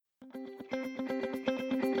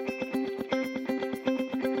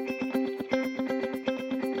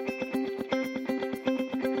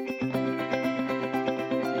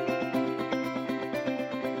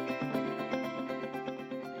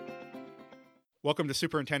Welcome to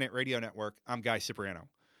Superintendent Radio Network. I'm Guy Cipriano.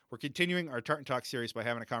 We're continuing our Tartan Talks series by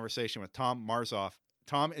having a conversation with Tom Marzolf.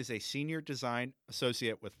 Tom is a senior design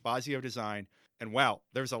associate with Fazio Design. And wow,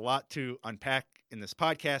 there's a lot to unpack in this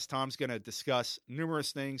podcast. Tom's going to discuss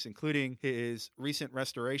numerous things, including his recent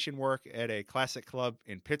restoration work at a classic club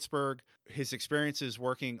in Pittsburgh, his experiences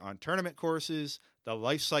working on tournament courses, the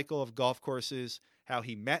life cycle of golf courses, how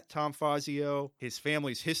he met Tom Fazio, his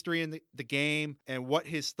family's history in the game, and what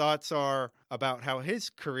his thoughts are about how his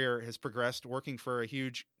career has progressed working for a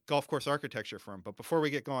huge golf course architecture firm. But before we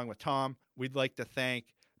get going with Tom, we'd like to thank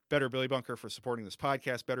Better Billy Bunker for supporting this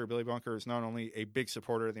podcast. Better Billy Bunker is not only a big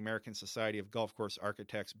supporter of the American Society of Golf Course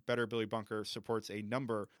Architects, Better Billy Bunker supports a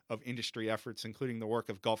number of industry efforts, including the work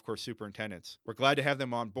of golf course superintendents. We're glad to have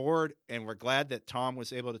them on board, and we're glad that Tom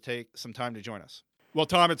was able to take some time to join us. Well,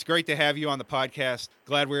 Tom, it's great to have you on the podcast.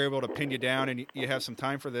 Glad we were able to pin you down and you have some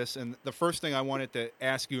time for this. And the first thing I wanted to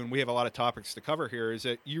ask you, and we have a lot of topics to cover here, is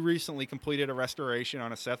that you recently completed a restoration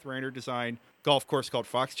on a Seth Raynor design golf course called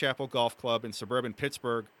Fox Chapel Golf Club in suburban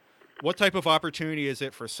Pittsburgh. What type of opportunity is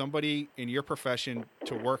it for somebody in your profession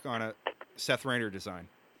to work on a Seth Raynor design?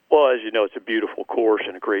 Well, as you know, it's a beautiful course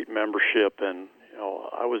and a great membership. And,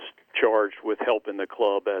 I was charged with helping the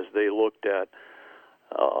club as they looked at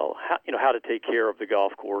how to take care of the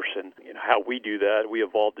golf course, and how we do that. We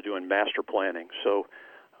evolved to doing master planning. So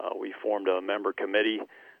we formed a member committee.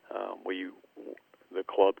 The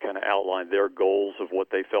club kind of outlined their goals of what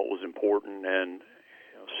they felt was important, and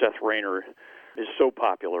Seth Raynor is so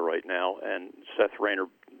popular right now, and Seth Raynor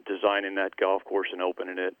designing that golf course and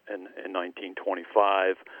opening it in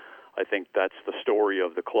 1925. I think that's the story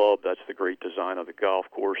of the club. That's the great design of the golf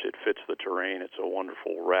course. It fits the terrain. It's a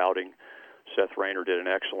wonderful routing. Seth Raynor did an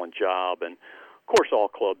excellent job, and of course all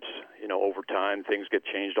clubs, over time things get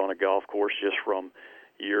changed on a golf course just from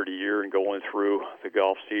year to year and going through the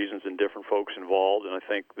golf seasons and different folks involved, and I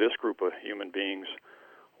think this group of human beings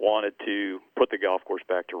wanted to put the golf course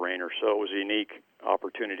back to Raynor, so it was a unique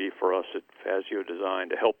opportunity for us at Fazio Design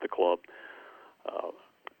to help the club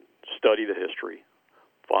study the history,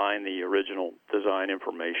 find the original design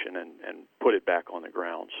information, and put it back on the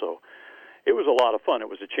ground. So it was a lot of fun. It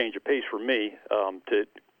was a change of pace for me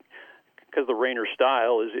because the Raynor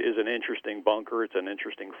style is an interesting bunker. It's an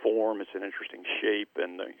interesting form. It's an interesting shape,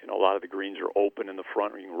 and a lot of the greens are open in the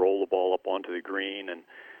front. You can roll the ball up onto the green, and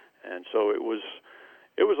so it was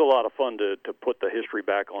a lot of fun to put the history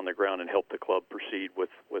back on the ground and help the club proceed with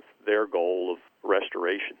their goal of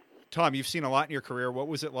restoration. Tom, you've seen a lot in your career. What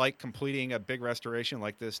was it like completing a big restoration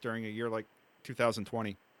like this during a year like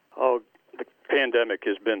 2020? Oh, the pandemic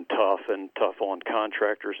has been tough on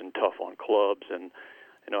contractors and tough on clubs, and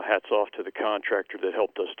hats off to the contractor that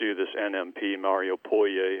helped us do this NMP, Mario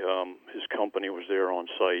Poye. His company was there on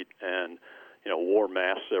site and wore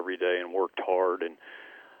masks every day and worked hard, and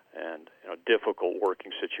difficult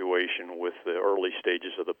working situation with the early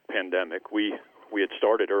stages of the pandemic. We had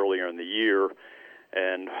started earlier in the year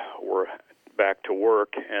and were back to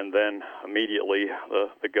work, and then immediately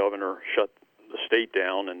the governor shut the state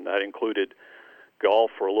down, and that included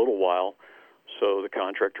golf for a little while. So the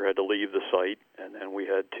contractor had to leave the site, and then we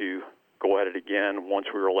had to go at it again once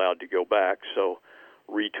we were allowed to go back. So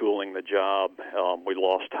retooling the job, we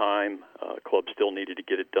lost time. Club still needed to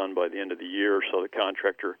get it done by the end of the year, so the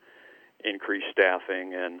contractor increased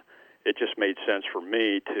staffing, and it just made sense for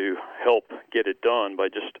me to help get it done by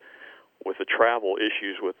just with the travel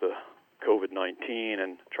issues with the COVID-19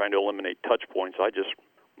 and trying to eliminate touch points. I just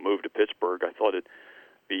moved to Pittsburgh. I thought it'd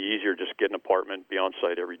be easier just get an apartment, be on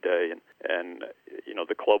site every day, and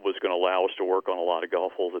the club was going to allow us to work on a lot of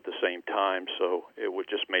golf holes at the same time, so it would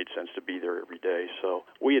just made sense to be there every day. So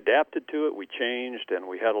we adapted to it, we changed, and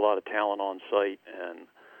we had a lot of talent on site, and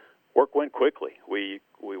work went quickly. We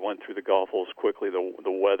went through the golf holes quickly.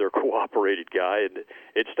 The weather cooperated, Guy, and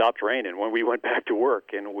it stopped raining when we went back to work,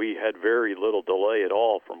 and we had very little delay at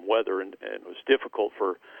all from weather, and it was difficult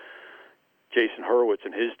for Jason Hurwitz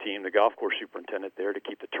and his team, the golf course superintendent there, to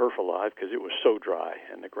keep the turf alive because it was so dry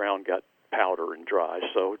and the ground got powder and dry.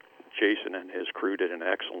 So Jason and his crew did an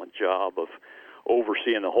excellent job of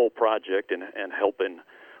overseeing the whole project and helping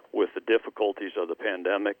with the difficulties of the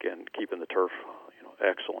pandemic and keeping the turf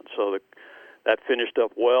excellent. So that finished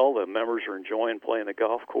up well. The members are enjoying playing the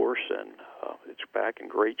golf course, and it's back in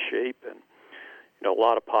great shape. And a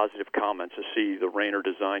lot of positive comments to see the Raynor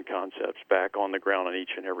design concepts back on the ground on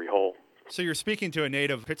each and every hole. So you're speaking to a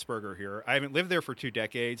native Pittsburgher here. I haven't lived there for 2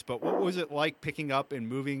 decades, but what was it like picking up and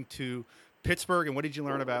moving to Pittsburgh, and what did you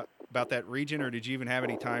learn about that region, or did you even have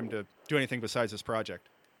any time to do anything besides this project?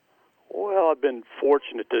 Well, Well, I've been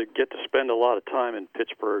fortunate to get to spend a lot of time in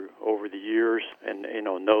Pittsburgh over the years, and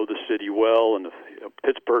know the city well, and a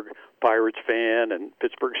Pittsburgh Pirates fan and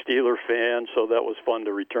Pittsburgh Steelers fan. So that was fun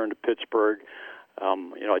to return to Pittsburgh.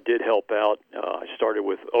 I did help out. I started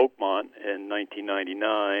with Oakmont in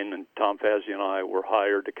 1999, and Tom Fazio and I were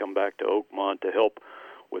hired to come back to Oakmont to help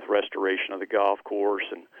with restoration of the golf course.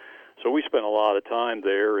 And so we spent a lot of time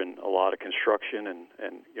there and a lot of construction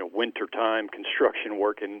and wintertime construction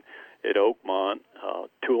working at Oakmont,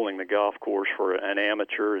 tooling the golf course for an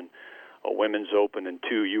amateur and a women's open and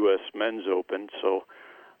 2 U.S. men's open. So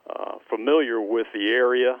familiar with the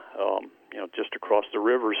area, just across the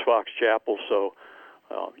river is Fox Chapel. So,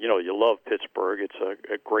 you love Pittsburgh. It's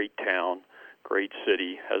a great town, great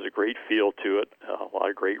city, has a great feel to it, a lot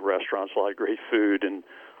of great restaurants, a lot of great food. And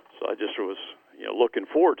so I just was, looking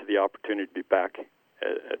forward to the opportunity to be back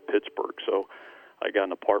at Pittsburgh. So I got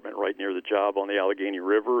an apartment right near the job on the Allegheny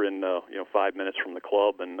River and, 5 minutes from the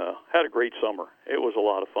club, and had a great summer. It was a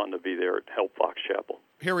lot of fun to be there at Help Fox Chapel.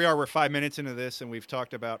 Here we are, we're 5 minutes into this, and we've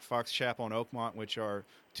talked about Fox Chapel and Oakmont, which are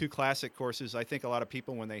 2 classic courses. I think a lot of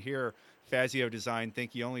people, when they hear Fazio design,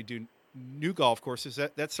 think you only do new golf courses.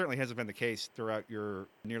 That certainly hasn't been the case throughout your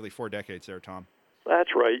nearly 4 decades there, Tom.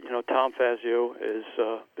 That's right. Tom Fazio has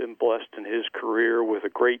been blessed in his career with a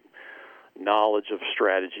great knowledge of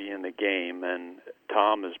strategy in the game, and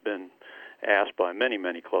Tom has been asked by many,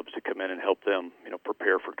 many clubs to come in and help them,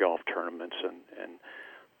 prepare for golf tournaments and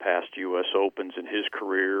past U.S. Opens in his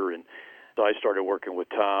career. And so I started working with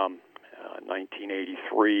Tom in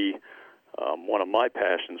 1983. One of my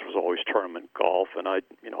passions was always tournament golf, and I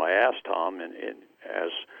asked Tom, and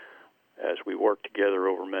as we worked together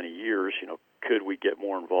over many years, could we get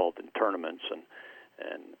more involved in tournaments, and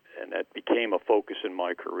that became a focus in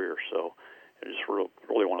my career. So I just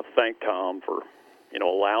really want to thank Tom for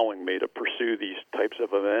allowing me to pursue these types of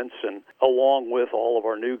events, and along with all of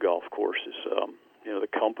our new golf courses. The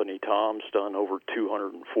company, Tom's done over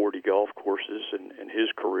 240 golf courses in his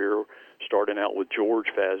career, starting out with George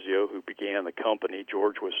Fazio, who began the company.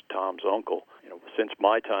 George was Tom's uncle. Since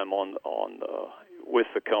my time with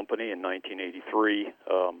the company in 1983,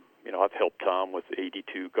 I've helped Tom with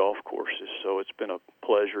 82 golf courses. So it's been a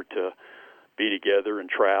pleasure to be together and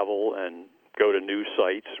travel and go to new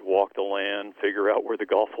sites, walk the land, figure out where the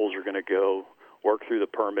golf holes are going to go, work through the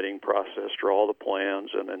permitting process, draw the plans,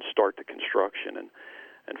 and then start the construction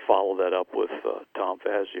and follow that up with Tom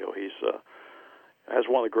Fazio. He's has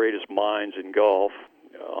one of the greatest minds in golf,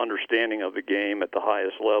 understanding of the game at the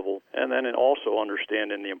highest level, and then also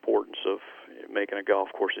understanding the importance of making a golf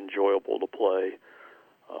course enjoyable to play,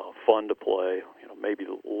 fun to play, maybe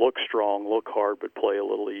look strong, look hard, but play a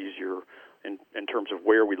little easier in terms of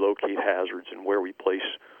where we locate hazards and where we place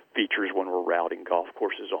features when we're routing golf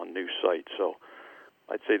courses on new sites. So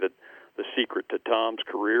I'd say that the secret to Tom's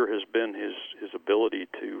career has been his ability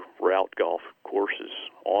to route golf courses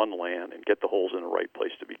on land and get the holes in the right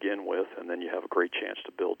place to begin with, and then you have a great chance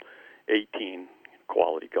to build 18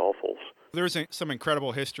 quality golf holes. There's some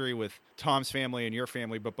incredible history with Tom's family and your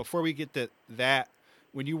family, but before we get to that,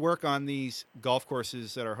 when you work on these golf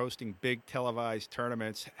courses that are hosting big televised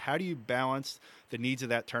tournaments, how do you balance the needs of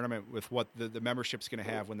that tournament with what the membership's going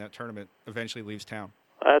to have when that tournament eventually leaves town?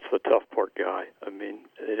 That's the tough part, Guy. I mean,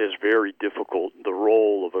 it is very difficult, the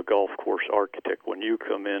role of a golf course architect, when you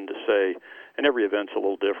come in to say, and every event's a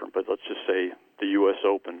little different, but let's just say the U.S.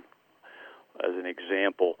 Open as an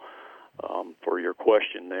example for your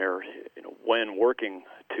question there. When working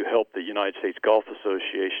to help the United States Golf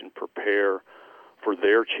Association prepare for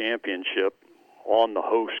their championship on the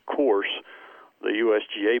host course, the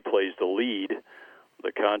USGA plays the lead.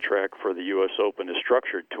 The contract for the U.S. Open is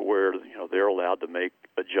structured to where they're allowed to make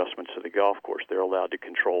adjustments to the golf course. They're allowed to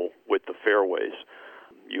control with the fairways.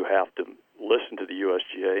 You have to listen to the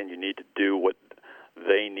USGA, and you need to do what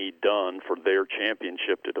they need done for their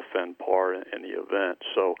championship to defend par in the event.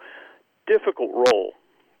 So, difficult role,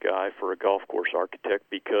 Guy, for a golf course architect,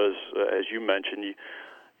 because as you mentioned,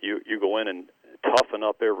 you go in and toughen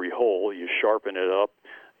up every hole, you sharpen it up,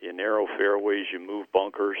 you narrow fairways, you move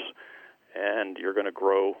bunkers, and you're going to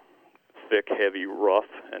grow thick, heavy rough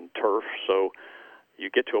and turf. So you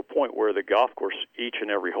get to a point where the golf course, each and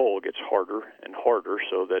every hole, gets harder and harder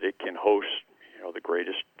so that it can host, the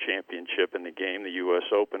greatest championship in the game, the U.S.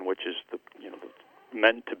 Open, which is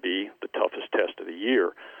meant to be the toughest test of the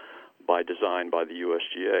year by design by the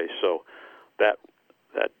USGA. So that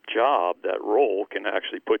job, that role, can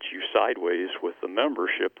actually put you sideways with the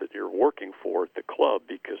membership that you're working for at the club,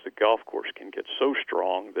 because the golf course can get so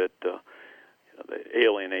strong that they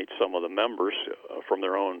alienate some of the members from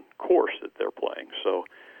their own course that they're playing. So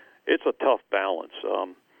it's a tough balance.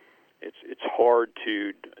 it's hard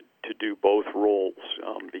to do both roles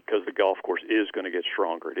because the golf course is going to get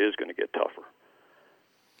stronger. It is going to get tougher.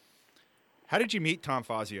 How did you meet Tom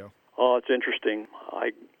Fazio? Oh, it's interesting.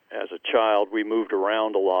 As a child, we moved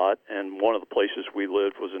around a lot, and one of the places we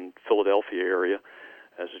lived was in Philadelphia area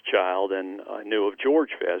as a child, and I knew of George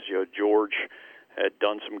Fazio. George had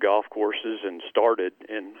done some golf courses and started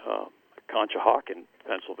in Conshohocken,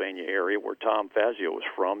 Pennsylvania area, where Tom Fazio was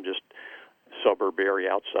from, just suburb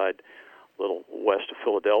area outside, a little west of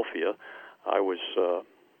Philadelphia. I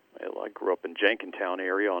grew up in Jenkintown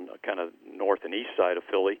area on kind of north and east side of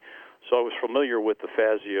Philly. So I was familiar with the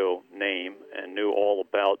Fazio name and knew all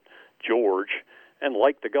about George and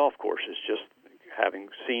liked the golf courses, just having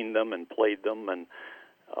seen them and played them, and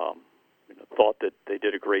thought that they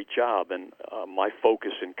did a great job. And my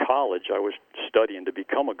focus in college, I was studying to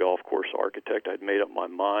become a golf course architect. I'd made up my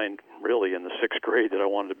mind really in the 6th grade that I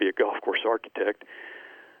wanted to be a golf course architect.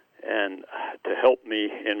 And to help me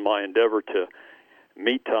in my endeavor to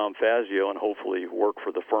meet Tom Fazio and hopefully work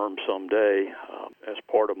for the firm someday, as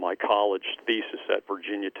part of my college thesis at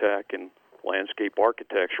Virginia Tech in landscape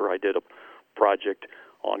architecture, I did a project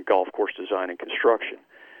on golf course design and construction.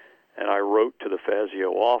 And I wrote to the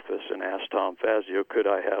Fazio office and asked Tom Fazio, could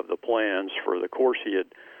I have the plans for the course he had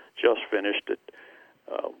just finished at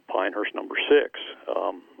Pinehurst number 6.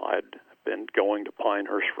 I'd been going to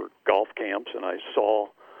Pinehurst for golf camps, and I saw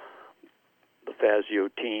the Fazio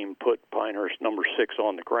team put Pinehurst number 6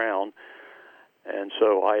 on the ground. And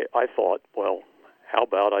so I thought, well, how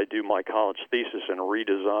about I do my college thesis and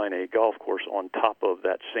redesign a golf course on top of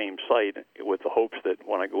that same site with the hopes that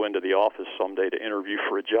when I go into the office someday to interview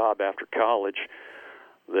for a job after college,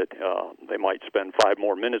 that they might spend 5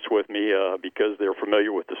 more minutes with me because they're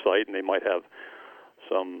familiar with the site and they might have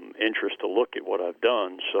some interest to look at what I've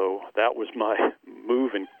done. So that was my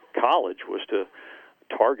move in college, was to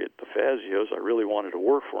target the Fazios. I really wanted to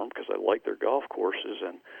work for them because I liked their golf courses.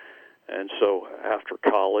 And so after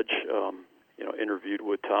college, interviewed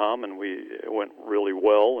with Tom, and it went really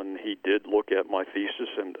well, and he did look at my thesis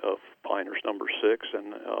and of Pinehurst number 6,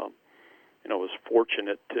 and was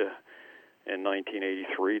fortunate in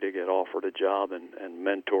 1983 to get offered a job and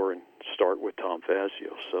mentor and start with Tom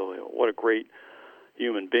Fazio. So what a great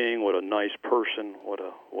human being, what a nice person, what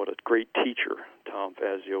a great teacher Tom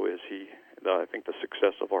Fazio is. I think the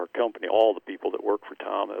success of our company, all the people that work for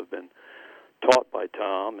Tom have been taught by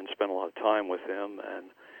Tom and spent a lot of time with him, and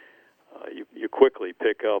you quickly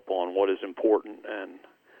pick up on what is important and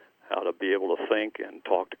how to be able to think and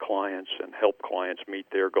talk to clients and help clients meet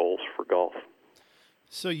their goals for golf.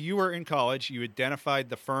 So you were in college, you identified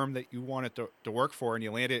the firm that you wanted to work for, and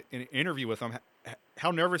you landed an interview with them.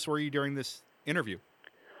 How nervous were you during this interview?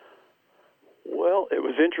 Well, it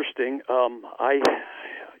was interesting.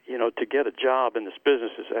 To get a job in this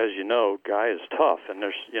business, as you know, Guy, is tough, and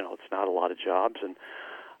there's, it's not a lot of jobs. And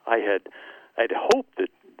I'd hoped that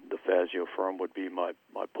the Fazio firm would be my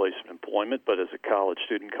place of employment, but as a college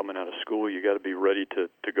student coming out of school, you got to be ready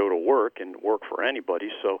to go to work and work for anybody.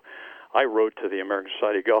 So I wrote to the American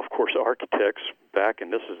Society of Golf Course Architects back,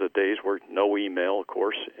 and this is the days where no email, of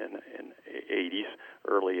course, in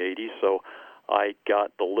early 80s. So I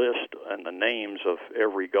got the list and the names of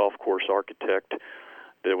every golf course architect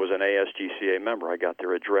that was an ASGCA member. I got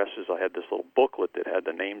their addresses. I had this little booklet that had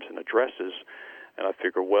the names and addresses, and I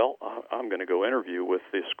figured, well, I'm going to go interview with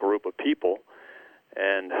this group of people.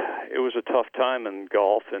 And it was a tough time in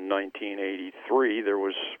golf in 1983. There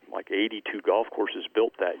was like 82 golf courses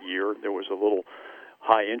built that year. There was a little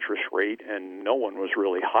high interest rate, and no one was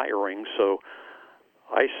really hiring. So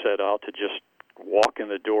I set out to just walk in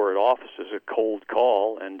the door at offices, a cold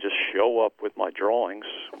call, and just show up with my drawings,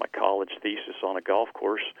 my college thesis on a golf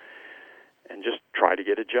course, and just try to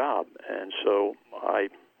get a job. And so I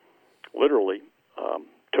literally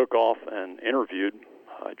took off and interviewed.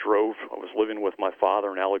 I was living with my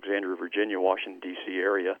father in Alexandria, Virginia, Washington, D.C.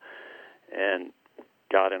 area, and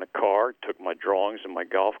got in a car, took my drawings and my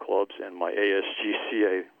golf clubs and my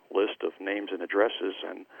ASGCA list of names and addresses,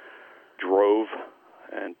 and drove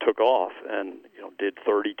and took off and did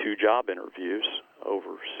 32 job interviews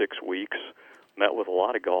over 6 weeks, met with a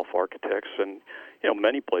lot of golf architects, and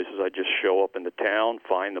many places I just show up in the town,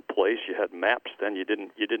 find the place. You had maps then. You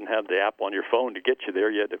didn't have the app on your phone to get you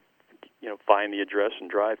there. You had to find the address and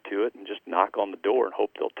drive to it and just knock on the door and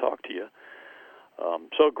hope they'll talk to you.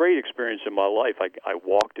 So a great experience in my life. I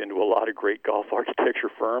walked into a lot of great golf architecture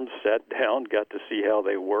firms, sat down, got to see how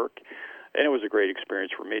they work, and it was a great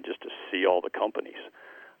experience for me just to see all the companies.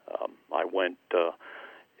 I went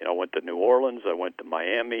to New Orleans, I went to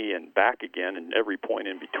Miami, and back again, and every point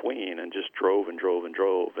in between, and just drove and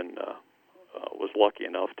was lucky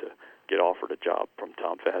enough to get offered a job from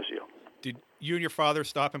Tom Fazio. Did you and your father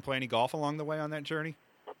stop and play any golf along the way on that journey?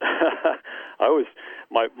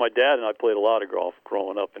 My dad and I played a lot of golf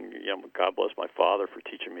growing up, and God bless my father for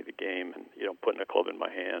teaching me the game and putting a club in my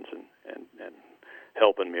hands and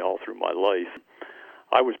helping me all through my life.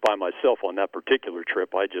 I was by myself on that particular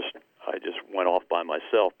trip. I just went off by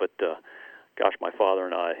myself, but gosh, my father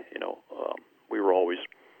and I, we were always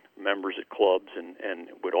members at clubs and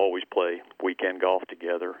would always play weekend golf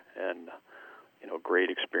together, and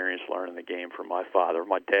great experience learning the game from my father.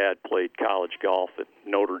 My dad played college golf at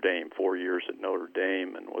Notre Dame, 4 years at Notre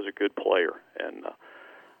Dame, and was a good player. And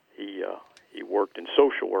he worked in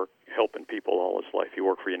social work, helping people all his life. He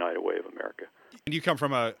worked for United Way of America. And you come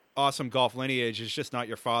from an awesome golf lineage. It's just not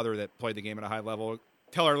your father that played the game at a high level.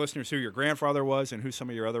 Tell our listeners who your grandfather was and who some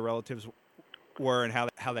of your other relatives were and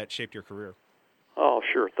how that shaped your career. Oh,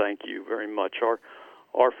 sure. Thank you very much.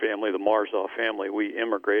 Our family, the Marzolf family, we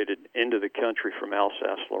immigrated into the country from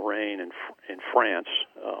Alsace-Lorraine in France,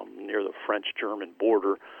 near the French-German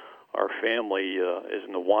border. Our family is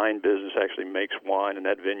in the wine business, actually makes wine, and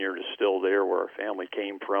that vineyard is still there where our family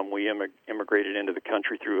came from. We immigrated into the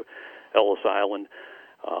country through Ellis Island,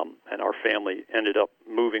 and our family ended up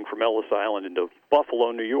moving from Ellis Island into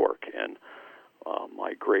Buffalo, New York. And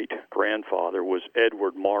my great-grandfather was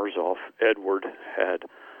Edward Marzolf. Edward had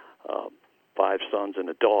 5 sons and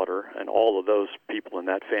a daughter, and all of those people in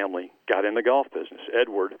that family got in the golf business.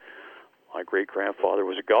 Edward, my great-grandfather,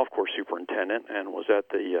 was a golf course superintendent and was at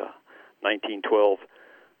the 1912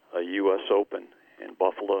 U.S. Open in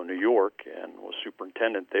Buffalo, New York, and was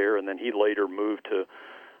superintendent there. And then he later moved to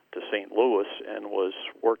St. Louis and was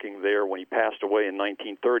working there. When he passed away in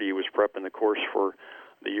 1930, he was prepping the course for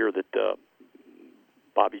the year that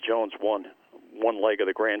Bobby Jones won one leg of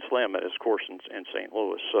the Grand Slam at his course in St.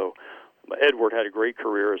 Louis. So Edward had a great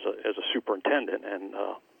career as a superintendent, and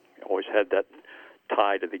always had that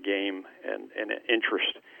tie to the game and an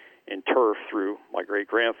interest in turf through my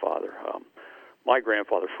great-grandfather. My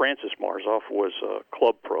grandfather, Francis Marzolf, was a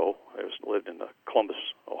club pro. He lived in the Columbus,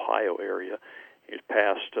 Ohio area. He was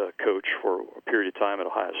past coach for a period of time at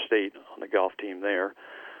Ohio State on the golf team there.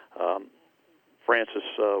 Francis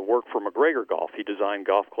worked for McGregor Golf. He designed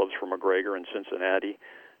golf clubs for McGregor in Cincinnati.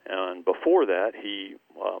 And before that, he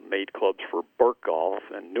made clubs for Burke Golf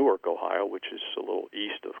in Newark, Ohio, which is a little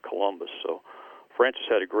east of Columbus. So Francis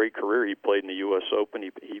had a great career. He played in the U.S. Open.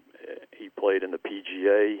 He played in the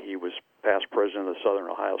PGA. He was past president of the Southern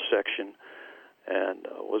Ohio section, and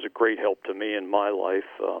was a great help to me in my life,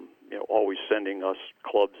 always sending us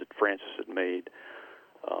clubs that Francis had made.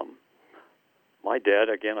 My dad,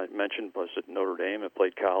 again, I mentioned, was at Notre Dame and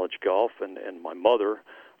played college golf, and my mother,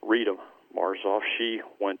 Rita Marzolf, she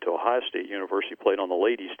went to Ohio State University, played on the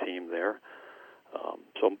ladies team there.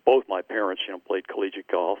 So both my parents, played collegiate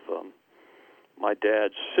golf. My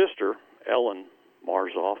dad's sister, Ellen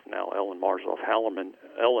Marzolf, now Ellen Marzolf Hallerman,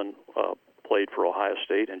 Ellen played for Ohio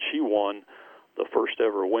State, and she won the first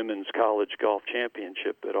ever women's college golf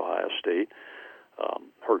championship at Ohio State.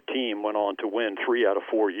 Her team went on to win 3 out of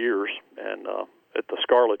 4 years, and at the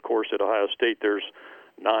Scarlet course at Ohio State, there's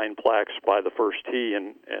 9 plaques by the first tee,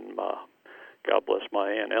 and God bless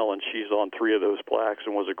my Aunt Ellen, she's on 3 of those plaques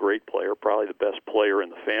and was a great player, probably the best player in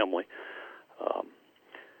the family.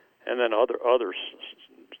 And then other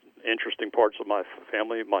interesting parts of my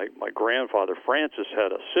family, my grandfather, Francis,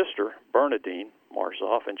 had a sister, Bernadine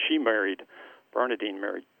Marzolf, and Bernadine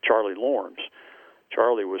married Charlie Lorms.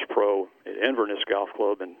 Charlie was pro at Inverness Golf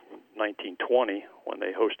Club in 1920 when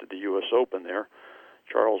they hosted the U.S. Open there.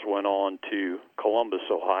 Charles went on to Columbus,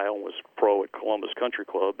 Ohio, and was pro at Columbus Country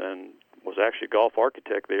Club and was actually a golf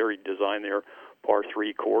architect there. He designed their par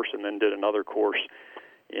 3 course and then did another course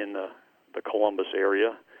in the Columbus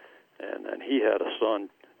area. And then he had a son,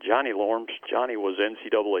 Johnny Lorms. Johnny was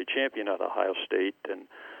NCAA champion at Ohio State and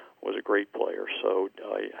was a great player. So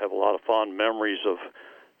I have a lot of fond memories of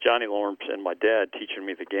Johnny Lorms and my dad teaching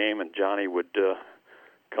me the game, and Johnny would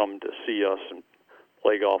come to see us and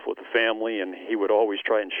play golf with the family, and he would always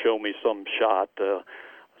try and show me some shot,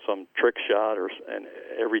 some trick shot, and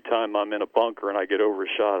every time I'm in a bunker and I get over a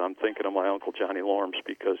shot, I'm thinking of my Uncle Johnny Lorms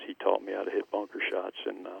because he taught me how to hit bunker shots.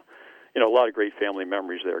 And a lot of great family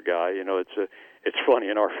memories there, Guy. It's funny,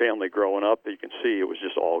 in our family growing up, you can see it was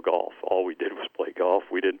just all golf. All we did was play golf.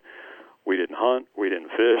 We didn't hunt, we didn't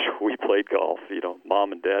fish, we played golf.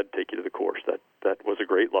 Mom and Dad take you to the course. That was a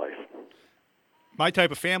great life. My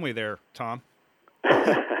type of family there, Tom.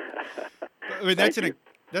 I mean, that's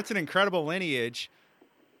an incredible lineage.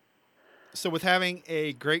 So with having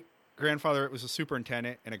a great grandfather that was a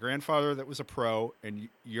superintendent and a grandfather that was a pro, and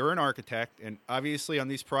you're an architect, and obviously on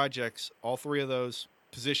these projects, all three of those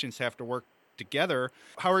positions have to work together.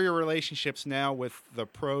 How are your relationships now with the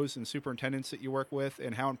pros and superintendents that you work with,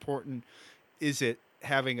 and how important is it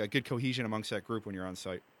having a good cohesion amongst that group when you're on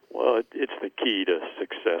site? Well, it's the key to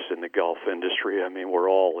success in the golf industry. I mean, we're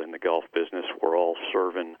all in the golf business. We're all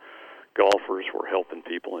serving golfers. We're helping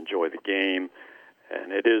people enjoy the game,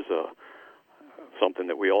 and it is something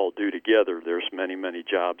that we all do together. There's many, many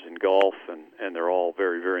jobs in golf, and they're all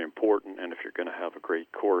very, very important. And if you're going to have a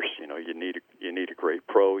great course, you need a great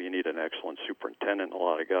pro. You need an excellent superintendent. A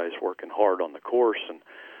lot of guys working hard on the course, and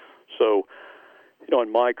so.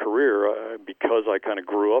 In my career, because I kind of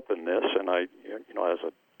grew up in this, and I, as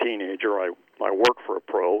a teenager, I worked for a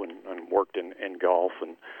pro and worked in golf,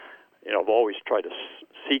 and I've always tried to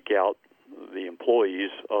seek out the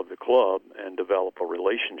employees of the club and develop a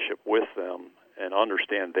relationship with them and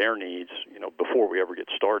understand their needs, before we ever get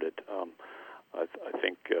started. I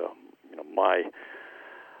think my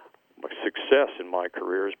success in my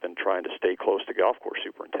career has been trying to stay close to golf course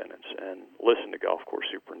superintendents and listen to golf course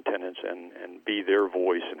superintendents and be their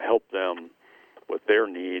voice and help them with their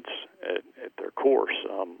needs at their course.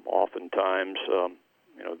 Oftentimes, an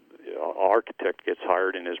architect gets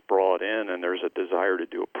hired and is brought in, and there's a desire to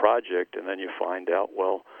do a project, and then you find out,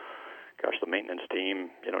 well, gosh, the maintenance team,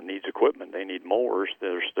 needs equipment. They need mowers.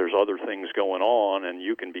 There's other things going on, and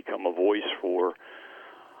you can become a voice for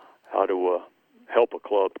how to help a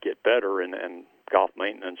club get better, and golf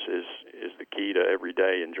maintenance is the key to every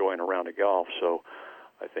day enjoying a round of golf. So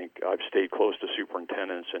I think I've stayed close to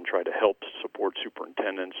superintendents and tried to help support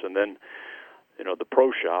superintendents. And then, the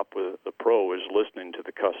pro shop, the pro is listening to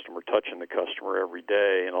the customer, touching the customer every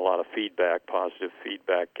day, and a lot of feedback, positive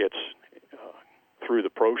feedback gets through the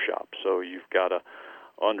pro shop. So you've got to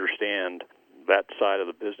understand that side of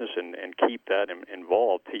the business and keep that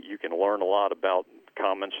involved. You can learn a lot about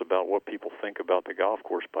comments about what people think about the golf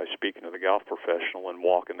course by speaking to the golf professional and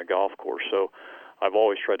walking the golf course. So I've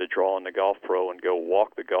always tried to draw in the golf pro and go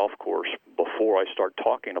walk the golf course before I start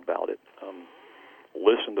talking about it.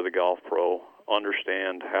 Listen to the golf pro,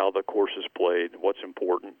 understand how the course is played, what's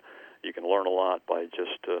important. You can learn a lot by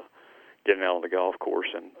just getting out on the golf course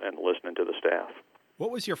and listening to the staff.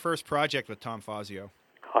 What was your first project with Tom Fazio?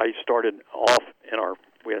 I started off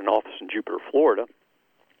we had an office in Jupiter, Florida.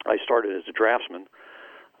 I started as a draftsman,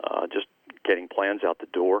 just getting plans out the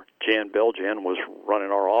door. Jan Beljan was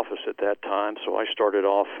running our office at that time, so I started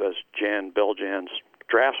off as Jan Beljan's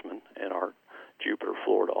draftsman in our Jupiter,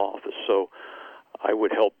 Florida office. So I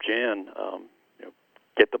would help Jan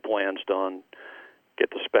get the plans done,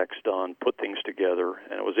 get the specs done, put things together.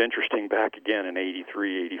 And it was interesting back again in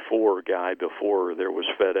 83, 84, a guy before there was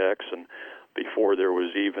FedEx and before there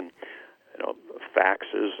was even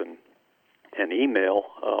faxes and email.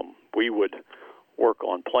 We would work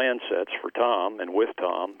on plan sets for Tom and with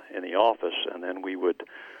Tom in the office, and then we would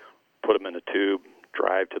put them in a tube,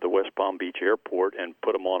 drive to the West Palm Beach airport, and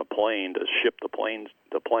put them on a plane to ship the plans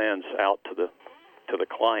out to the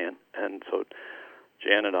client. And so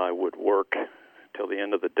Jan and I would work till the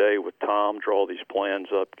end of the day with Tom, draw these plans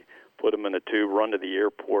up, put them in a tube, run to the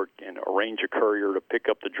airport, and arrange a courier to pick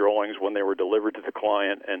up the drawings when they were delivered to the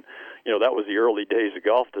client. And that was the early days of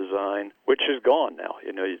golf design, which is gone now.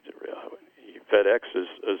 FedEx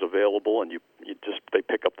is available, and they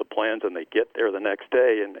pick up the plans and they get there the next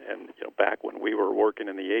day. And back when we were working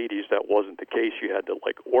in the 80s, that wasn't the case. You had to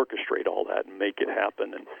orchestrate all that and make it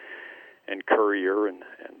happen and courier, and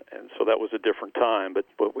so that was a different time.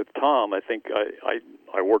 But with Tom, I think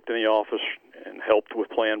I worked in the office and helped with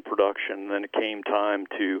plan production. Then it came time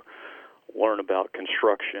to learn about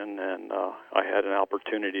construction, and I had an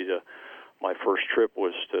opportunity my first trip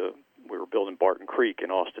was we were building Barton Creek in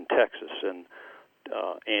Austin, Texas, and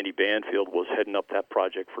Andy Banfield was heading up that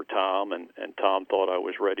project for Tom, and Tom thought I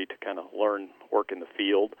was ready to kind of work in the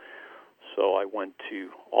field. So I went to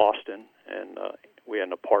Austin, and we had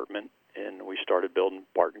an apartment, and we started building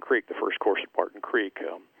Barton Creek, the first course at Barton Creek,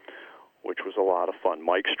 which was a lot of fun.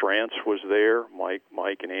 Mike Strantz was there.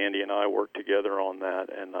 Mike and Andy and I worked together on that,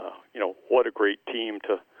 and what a great team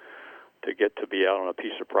to get to be out on a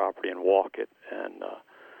piece of property and walk it, and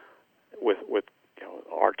with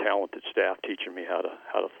our talented staff teaching me how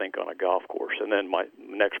to think on a golf course. And then my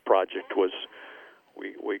next project was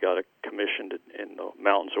we got commissioned in the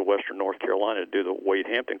mountains of western North Carolina to do the Wade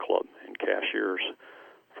Hampton Club in Cashiers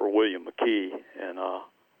for William McKee, and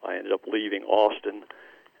I ended up leaving Austin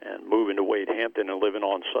and moving to Wade Hampton and living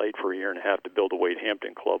on site for a year and a half to build the Wade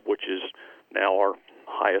Hampton Club, which is now our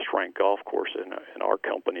highest ranked golf course in our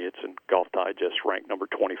company. It's in Golf Digest ranked number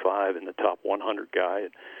 25 in the top 100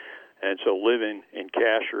 guide. And so living in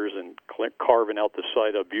Cashers and carving out the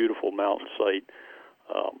site, a beautiful mountain site,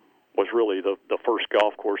 was really the first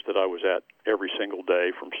golf course that I was at every single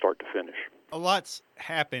day from start to finish. A lot's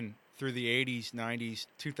happened through the 80s, 90s,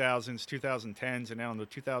 2000s, 2010s, and now in the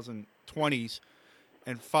 2020s.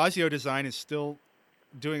 And Fazio Design is still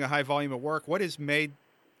doing a high volume of work. What has made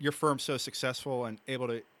your firm so successful and able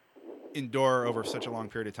to endure over such a long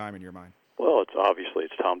period of time in your mind? Well, it's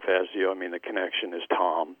Tom Fazio. I mean, the connection is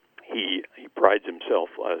Tom. He prides himself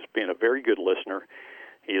as being a very good listener.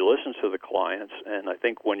 He listens to the clients, and I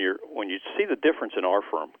think when you see the difference in our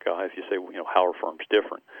firm, Guy, if you say, how our firm's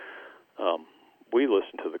different, we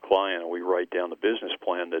listen to the client and we write down the business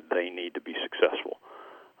plan that they need to be successful.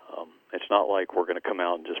 It's not like we're going to come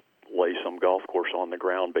out and just lay some golf course on the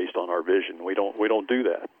ground based on our vision. We don't do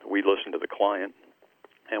that. We listen to the client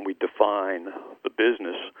and we define the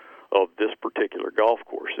business of this particular golf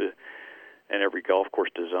course. And every golf course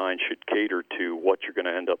design should cater to what you're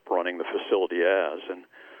going to end up running the facility as. And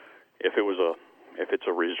if it's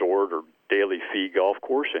a resort or daily fee golf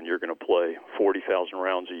course and you're going to play 40,000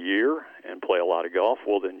 rounds a year and play a lot of golf,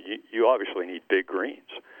 well, then you obviously need big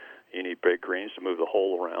greens. You need big greens to move the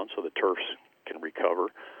hole around so the turfs can recover.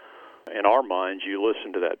 In our minds, you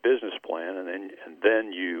listen to that business plan, and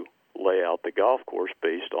then you lay out the golf course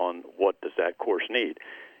based on what does that course need.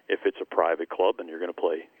 If it's a private club and you're going to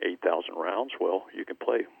play 8,000 rounds, well, you can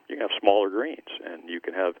have smaller greens, and you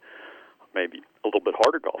can have maybe a little bit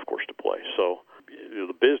harder golf course to play. So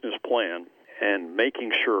the business plan and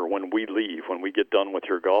making sure when we get done with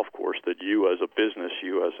your golf course, that you as a business,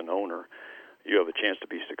 you as an owner, you have a chance to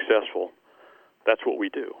be successful. That's what we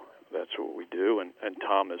do. And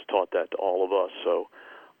Tom has taught that to all of us. So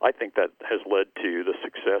I think that has led to the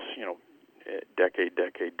success,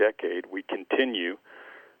 decade. We continue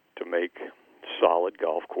to make solid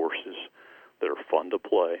golf courses that are fun to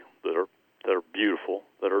play, that are beautiful,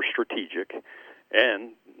 that are strategic,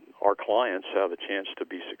 and our clients have a chance to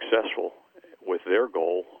be successful with their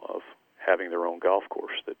goal of having their own golf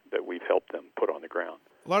course that we've helped them put on the ground.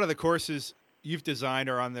 A lot of the courses you've designed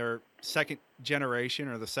are on their second generation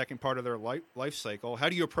or the second part of their life cycle. How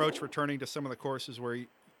do you approach returning to some of the courses where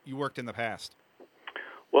you worked in the past?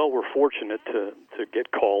 Well, we're fortunate to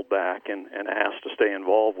get called back and asked to stay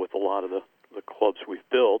involved with a lot of the clubs we've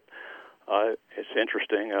built. It's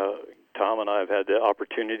interesting. Tom and I have had the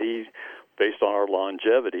opportunity, based on our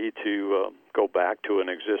longevity, to go back to an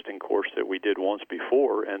existing course that we did once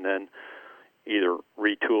before and then either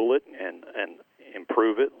retool it and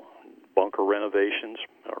improve it, bunker renovations,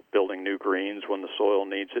 or building new greens when the soil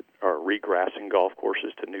needs it, or regrassing golf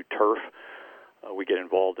courses to new turf. We get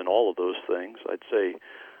involved in all of those things. I'd say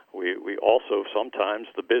we also sometimes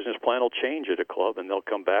the business plan will change at a club, and they'll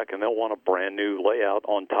come back and they'll want a brand new layout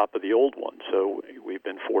on top of the old one. So we've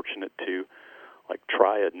been fortunate to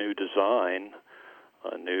try a new design,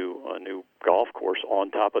 a new golf course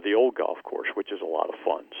on top of the old golf course, which is a lot of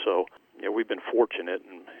fun. So we've been fortunate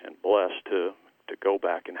and blessed to go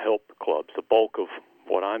back and help clubs. The bulk of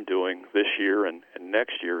what I'm doing this year and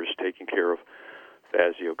next year is taking care of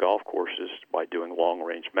Fazio golf courses by doing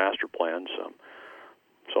long-range master plans.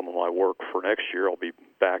 Some of my work for next year, I'll be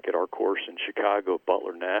back at our course in Chicago,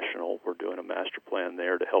 Butler National. We're doing a master plan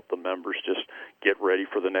there to help the members just get ready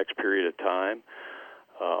for the next period of time.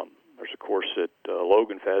 There's a course that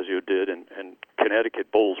Logan Fazio did in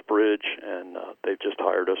Connecticut, Bowles Bridge, and they've just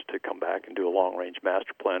hired us to come back and do a long-range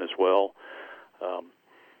master plan as well.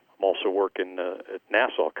 I'm also working at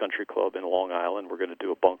Nassau Country Club in Long Island. We're going to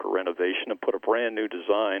do a bunker renovation and put a brand new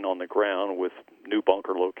design on the ground with new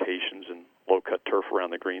bunker locations and low-cut turf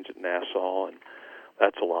around the greens at Nassau, and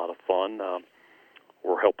that's a lot of fun.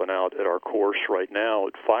 We're helping out at our course right now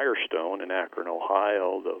at Firestone in Akron,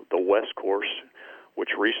 Ohio, the West course, which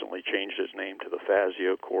recently changed its name to the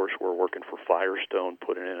Fazio course. We're working for Firestone,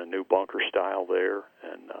 putting in a new bunker style there,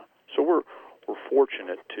 and so we're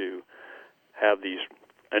fortunate to have these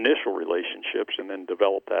initial relationships and then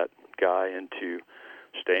develop that guy into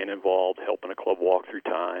staying involved, helping a club walk through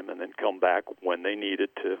time, and then come back when they need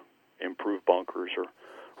it to improve bunkers or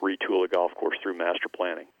retool a golf course through master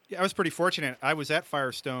planning. Yeah, I was pretty fortunate. I was at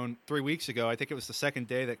Firestone 3 weeks ago. I think it was the second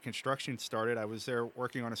day that construction started. I was there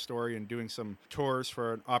working on a story and doing some tours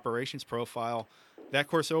for an operations profile. That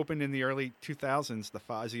course opened in the early 2000s, the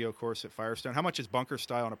Fazio course at Firestone. How much has bunker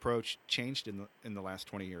style and approach changed in the last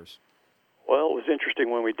 20 years? Well, it was interesting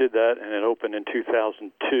when we did that, and it opened in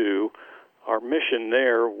 2002. Our mission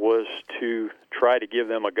there was to try to give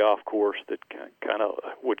them a golf course that kind of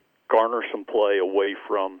would garner some play away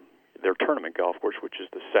from their tournament golf course, which is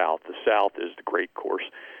the South. The South is the great course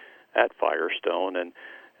at Firestone, and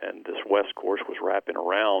and this west course was wrapping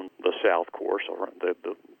around the south course.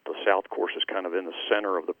 The south course is kind of in the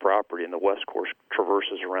center of the property, and the west course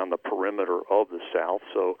traverses around the perimeter of the south.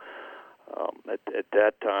 So at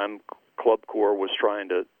that time, Club Corps was trying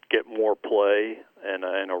to get more play and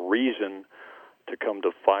a reason to come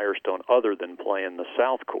to Firestone other than playing the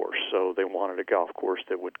south course. So they wanted a golf course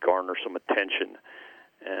that would garner some attention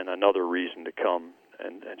and another reason to come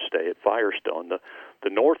and stay at Firestone. The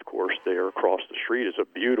north course there across the street is a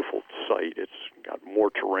beautiful site. It's got more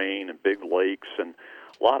terrain and big lakes, and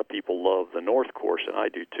a lot of people love the north course, and I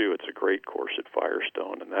do too. It's a great course at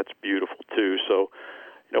Firestone, and that's beautiful too. So,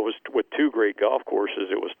 you know, it was, with two great golf courses,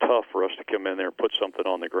 it was tough for us to come in there and put something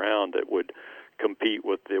on the ground that would compete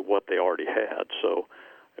with what they already had. So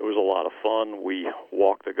it was a lot of fun. We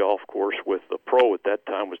walked the golf course with the pro at that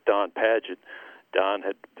time was Don Padgett. Don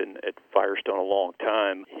had been at Firestone a long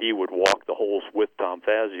time. He would walk the holes with Tom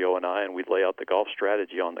Fazio and I, and we'd lay out the golf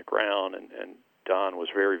strategy on the ground, and Don was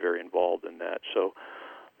very, very involved in that. So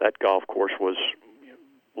that golf course was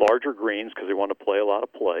larger greens because they wanted to play a lot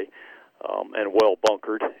of play, and well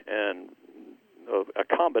bunkered, and a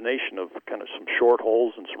combination of kind of some short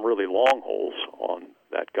holes and some really long holes on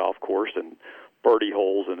that golf course, and birdie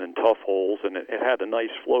holes and then tough holes, and it had a nice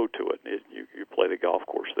flow to it. You play the golf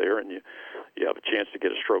course there, and you have a chance to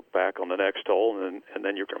get a stroke back on the next hole, and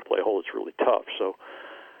then you're going to play a hole that's really tough. So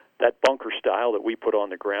that bunker style that we put on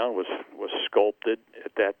the ground was sculpted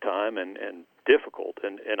at that time and difficult.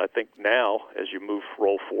 And I think now, as you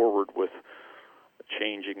roll forward with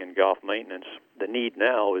changing in golf maintenance, the need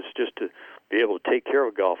now is just to be able to take care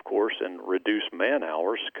of a golf course and reduce man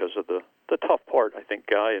hours because of the tough part, I think,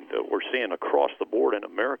 Guy, and we're seeing across the board in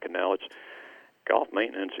America now, it's golf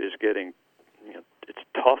maintenance is getting, it's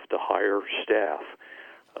tough to hire staff,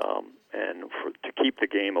 and to keep the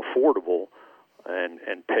game affordable and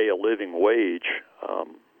pay a living wage,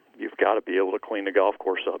 you've got to be able to clean the golf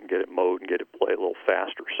course up and get it mowed and get it played a little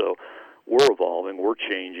faster. So we're evolving, we're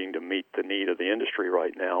changing to meet the need of the industry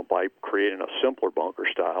right now by creating a simpler bunker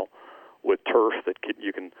style with turf that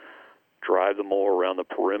you can drive the mower around the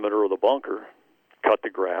perimeter of the bunker, cut the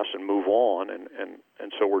grass, and move on.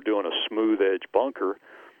 And so we're doing a smooth edge bunker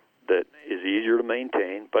that is easier to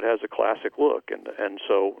maintain but has a classic look. And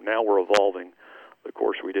so now we're evolving the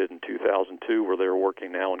course we did in 2002, where they're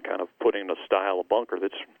working now and kind of putting a style of bunker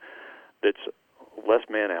that's less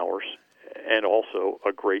man hours and also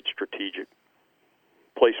a great strategic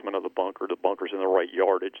placement of the bunker. The bunker's in the right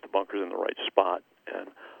yardage, the bunker's in the right spot,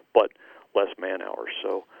 but less man hours.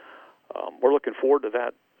 So we're looking forward to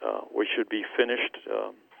that. We should be finished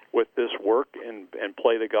with this work and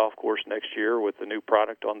play the golf course next year with the new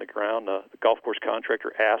product on the ground. The golf course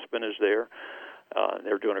contractor, Aspen, is there.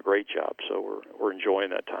 They're doing a great job, so we're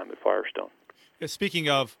enjoying that time at Firestone. Speaking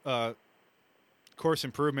of course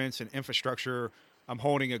improvements and infrastructure, I'm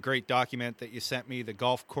holding a great document that you sent me, the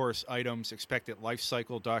Golf Course Items Expected Life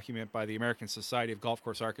Cycle document by the American Society of Golf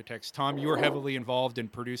Course Architects. Tom, you were heavily involved in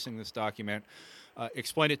producing this document.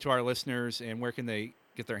 Explain it to our listeners, and where can they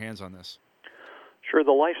get their hands on this? Sure.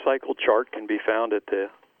 The life cycle chart can be found at the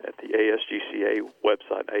ASGCA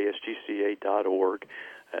website, asgca.org,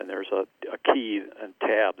 and there's a key and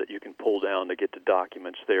tab that you can pull down to get the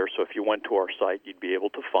documents there. So if you went to our site, you'd be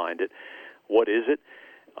able to find it. What is it?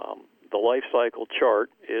 The life cycle chart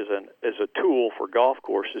is a tool for golf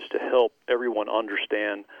courses to help everyone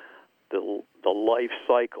understand the life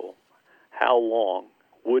cycle, how long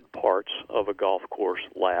would parts of a golf course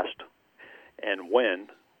last, and when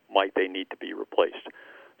might they need to be replaced.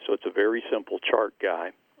 So it's a very simple chart,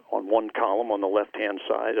 Guy. On one column on the left-hand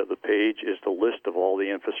side of the page is the list of all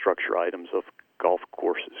the infrastructure items of golf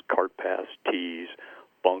courses: cart paths, tees,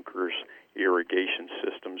 bunkers, irrigation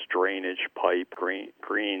systems, drainage, pipe,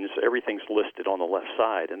 greens. Everything's listed on the left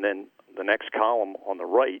side. And then the next column on the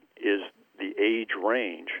right is the age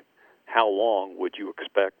range. How long would you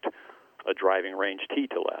expect a driving range tee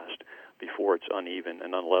to last before it's uneven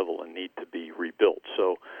and unlevel and need to be rebuilt?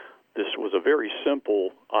 So this was a very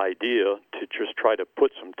simple idea to just try to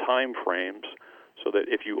put some time frames so that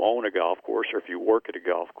if you own a golf course or if you work at a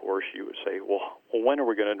golf course, you would say, well when are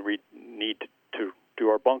we going to need to do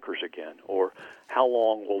our bunkers again? Or how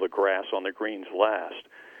long will the grass on the greens last?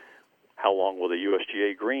 How long will the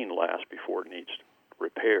USGA green last before it needs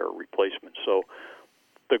repair, replacement? So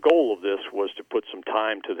the goal of this was to put some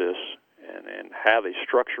time to this and have a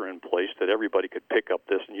structure in place that everybody could pick up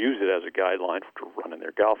this and use it as a guideline for running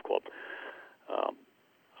their golf club.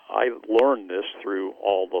 I learned this through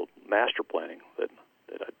all the master planning that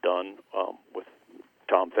I've done with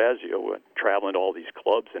Tom Fazio, traveling to all these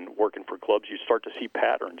clubs and working for clubs. You start to see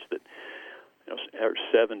patterns that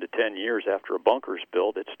 7 to 10 years after a bunker is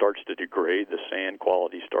built, it starts to degrade. The sand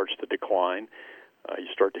quality starts to decline. You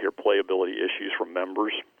start to hear playability issues from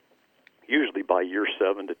members. Usually by year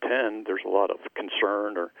 7 to 10, there's a lot of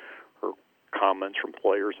concern or comments from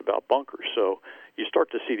players about bunkers. So you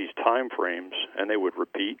start to see these time frames, and they would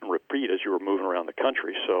repeat and repeat as you were moving around the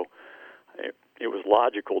country. So it was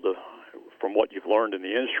logical to, from what you've learned in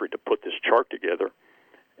the industry, to put this chart together.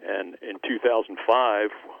 And in 2005,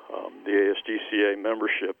 the ASGCA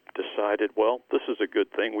membership decided, well, this is a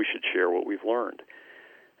good thing. We should share what we've learned.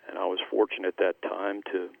 And I was fortunate at that time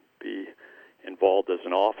to be involved as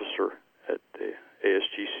an officer at the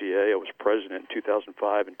ASGCA. I was president in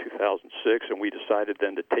 2005 and 2006, and we decided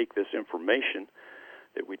then to take this information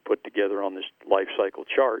that we'd put together on this life cycle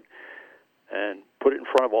chart and put it in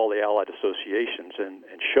front of all the allied associations and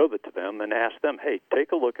show that to them and ask them, hey,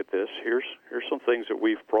 take a look at this. Here's some things that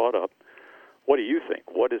we've brought up. What do you think?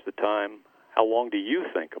 What is the time? How long do you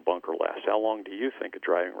think a bunker lasts? How long do you think a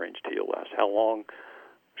driving range tee will last? How long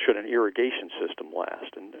should an irrigation system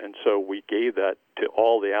last? And so we gave that to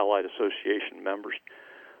all the allied association members.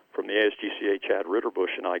 From the ASGCA, Chad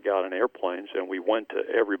Ritterbush and I got on airplanes, and we went to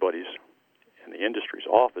everybody's in the industry's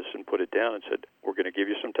office and put it down and said, we're going to give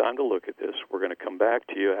you some time to look at this. We're going to come back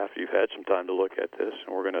to you after you've had some time to look at this,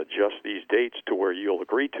 and we're going to adjust these dates to where you'll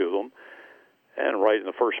agree to them. And right in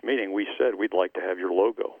the first meeting, we said, we'd like to have your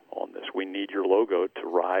logo on this. We need your logo to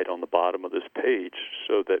ride on the bottom of this page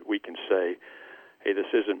so that we can say, hey,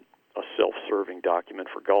 this isn't a self-serving document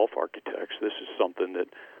for golf architects. This is something that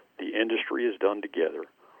the industry has done together.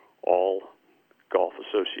 All golf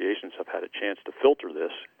associations have had a chance to filter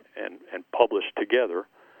this and publish together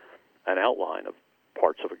an outline of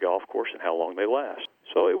parts of a golf course and how long they last.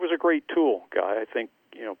 So it was a great tool, Guy. I think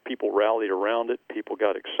people rallied around it. People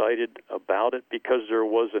got excited about it because there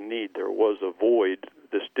was a need. There was a void.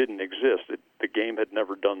 This didn't exist. The game had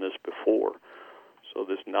never done this before. So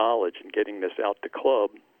this knowledge and getting this out to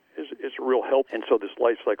club is a real help. And so this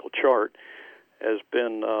life cycle chart has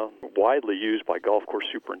been widely used by golf course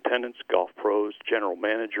superintendents, golf pros, general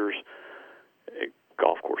managers,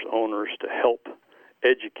 golf course owners to help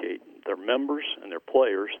educate their members and their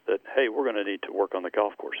players that, hey, we're going to need to work on the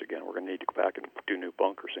golf course again. We're going to need to go back and do new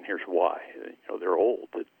bunkers, and here's why. They're old.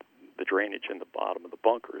 The drainage in the bottom of the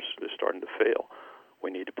bunkers is starting to fail. We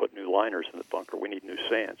need to put new liners in the bunker. We need new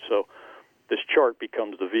sand. So this chart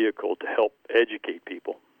becomes the vehicle to help educate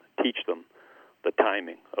people, teach them the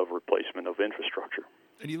timing of replacement of infrastructure.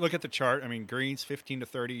 And you look at the chart, greens 15 to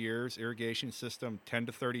 30 years, irrigation system 10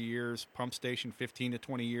 to 30 years, pump station 15 to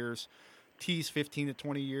 20 years, tees 15 to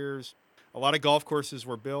 20 years. A lot of golf courses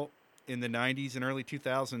were built in the 90s and early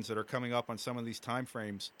 2000s that are coming up on some of these time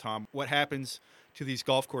frames. Tom, what happens to these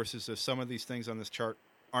golf courses if some of these things on this chart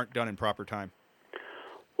aren't done in proper time?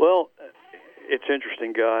 Well, it's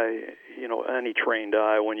interesting, Guy. Any trained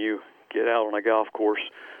eye, when you get out on a golf course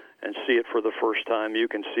and see it for the first time, you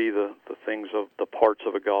can see the things of the parts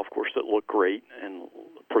of a golf course that look great and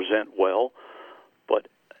present well, but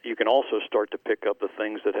you can also start to pick up the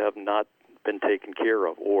things that have not been taken care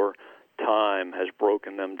of, or time has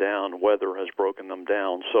broken them down, weather has broken them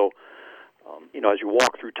down. So, as you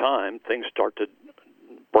walk through time, things start to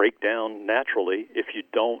break down naturally. If you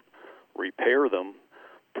don't repair them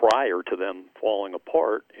prior to them falling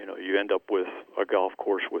apart, you end up with a golf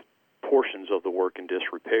course with portions of the work in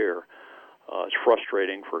disrepair. It's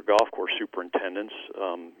frustrating for golf course superintendents.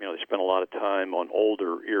 They spend a lot of time on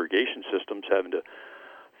older irrigation systems having to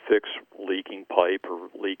fix leaking pipe or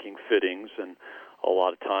leaking fittings, and a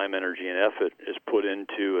lot of time, energy, and effort is put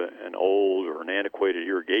into an old or an antiquated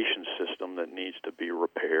irrigation system that needs to be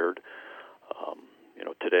repaired.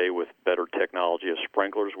 Today with better technology of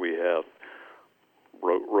sprinklers, we have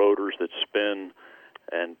rotors that spin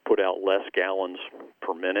and put out less gallons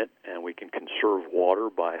per minute, and we can conserve water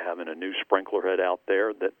by having a new sprinkler head out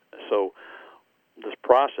there. So this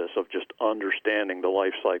process of just understanding the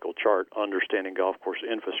life cycle chart, understanding golf course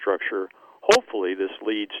infrastructure, hopefully this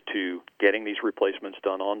leads to getting these replacements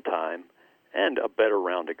done on time and a better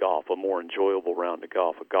round of golf, a more enjoyable round of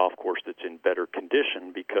golf, a golf course that's in better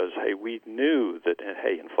condition because, hey, we knew that,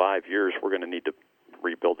 hey, in 5 years we're going to need to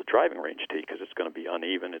rebuild the driving range tee because it's going to be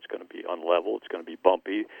uneven, it's going to be unlevel, it's going to be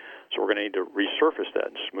bumpy, so we're going to need to resurface that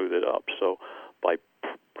and smooth it up. So by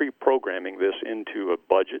pre-programming this into a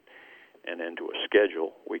budget and into a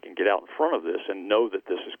schedule, we can get out in front of this and know that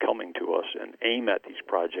this is coming to us and aim at these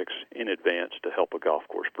projects in advance to help a golf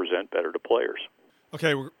course present better to players.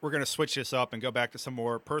 Okay, we're going to switch this up and go back to some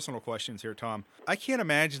more personal questions here, Tom. I can't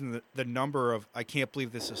imagine the number of I can't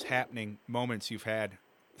believe this is happening moments you've had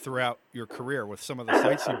throughout your career with some of the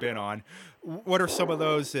sites you've been on. What are some of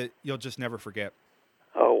those that you'll just never forget?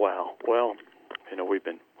 Oh, wow. Well, we've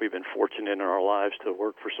been fortunate in our lives to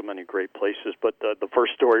work for so many great places. But the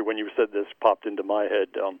first story when you said this popped into my head,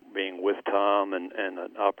 being with Tom and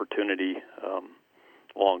an opportunity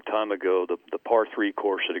a long time ago, the par 3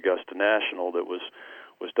 course at Augusta National that was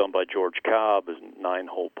done by George Cobb, is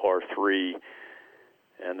 9-hole par 3.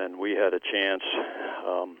 And then we had a chance,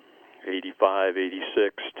 85,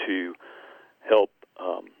 86, to help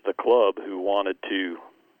the club who wanted to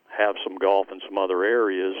have some golf in some other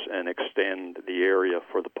areas and extend the area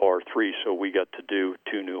for the par 3. So we got to do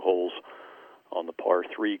 2 new holes on the par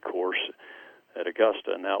 3 course at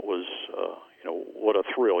Augusta, and that was, what a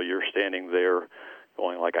thrill. You're standing there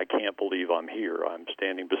going like, I can't believe I'm here. I'm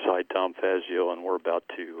standing beside Tom Fazio, and we're about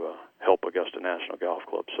to help Augusta National Golf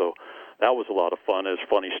Club. So that was a lot of fun. It's a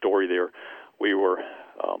funny story there. We were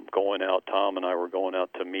going out, Tom and I were going out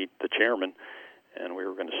to meet the chairman, and we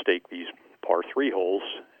were going to stake these par 3 holes,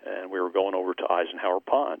 and we were going over to Eisenhower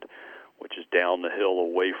Pond, which is down the hill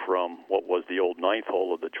away from what was the old 9th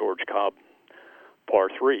hole of the George Cobb par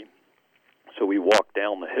 3. So we walked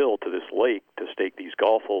down the hill to this lake to stake these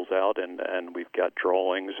golf holes out, and we've got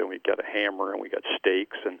drawings, and we've got a hammer, and we got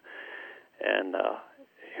stakes, and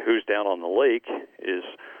who's down on the lake is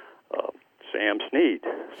Sam Snead.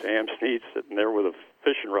 Sam Snead's sitting there with a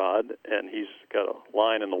fishing rod, and he's got a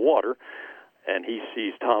line in the water, and he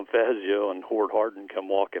sees Tom Fazio and Howard Harden come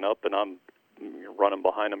walking up, and I'm running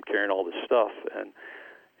behind him carrying all this stuff,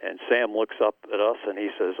 and Sam looks up at us, and he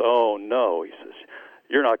says, "Oh, no," he says,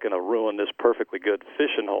 "you're not going to ruin this perfectly good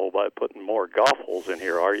fishing hole by putting more golf holes in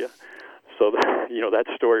here, are you?" So, that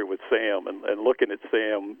story with Sam and looking at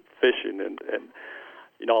Sam fishing, and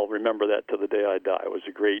I'll remember that to the day I die. It was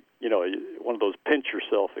a great, one of those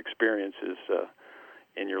pinch-yourself experiences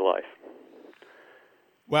in your life.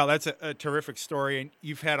 Wow, that's a terrific story, and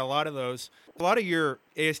you've had a lot of those. A lot of your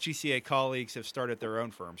ASGCA colleagues have started their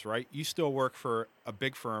own firms, right? You still work for a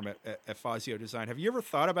big firm at Fazio Design. Have you ever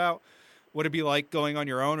thought about what it'd be like going on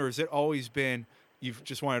your own, or has it always been you've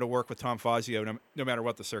just wanted to work with Tom Fazio no matter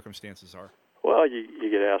what the circumstances are? Well, you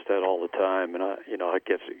get asked that all the time, and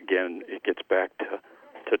it gets back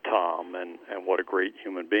to Tom and what a great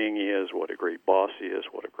human being he is, what a great boss he is,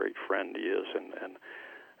 what a great friend he is, and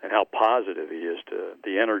how positive he is, to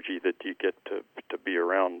the energy that you get to be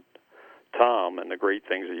around Tom, and the great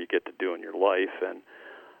things that you get to do in your life. And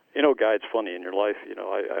Guy, it's funny, in your life,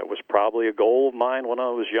 I was probably a goal of mine when I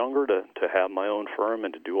was younger to have my own firm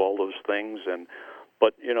and to do all those things.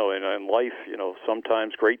 But in life,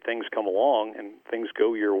 sometimes great things come along and things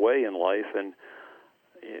go your way in life. And,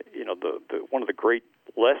 one of the great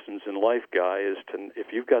lessons in life, Guy, is if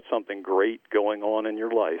you've got something great going on in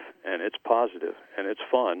your life and it's positive and it's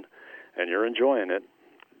fun and you're enjoying it,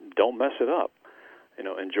 don't mess it up.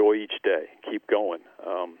 Enjoy each day. Keep going.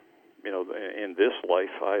 In this life,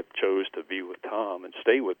 I've chose to be with Tom and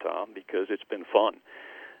stay with Tom because it's been fun,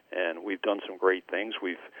 and we've done some great things.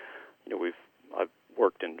 I've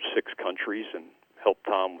worked in 6 countries and helped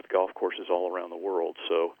Tom with golf courses all around the world.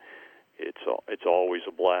 So it's always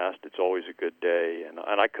a blast. It's always a good day, and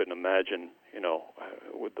I couldn't imagine,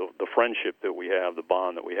 with the friendship that we have, the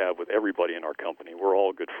bond that we have with everybody in our company. We're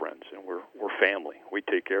all good friends, and we're family. We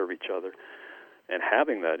take care of each other. And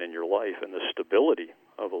having that in your life and the stability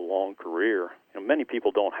of a long career, many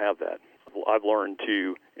people don't have that. I've learned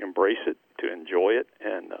to embrace it, to enjoy it,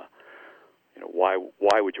 and why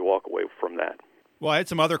would you walk away from that? Well, I had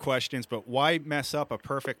some other questions, but why mess up a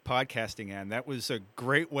perfect podcasting end? That was a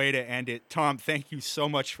great way to end it. Tom, thank you so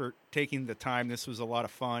much for taking the time. This was a lot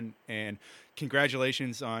of fun, and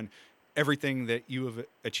congratulations on everything that you have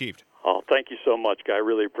achieved. Oh, thank you so much, Guy. I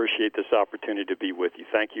really appreciate this opportunity to be with you.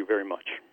 Thank you very much.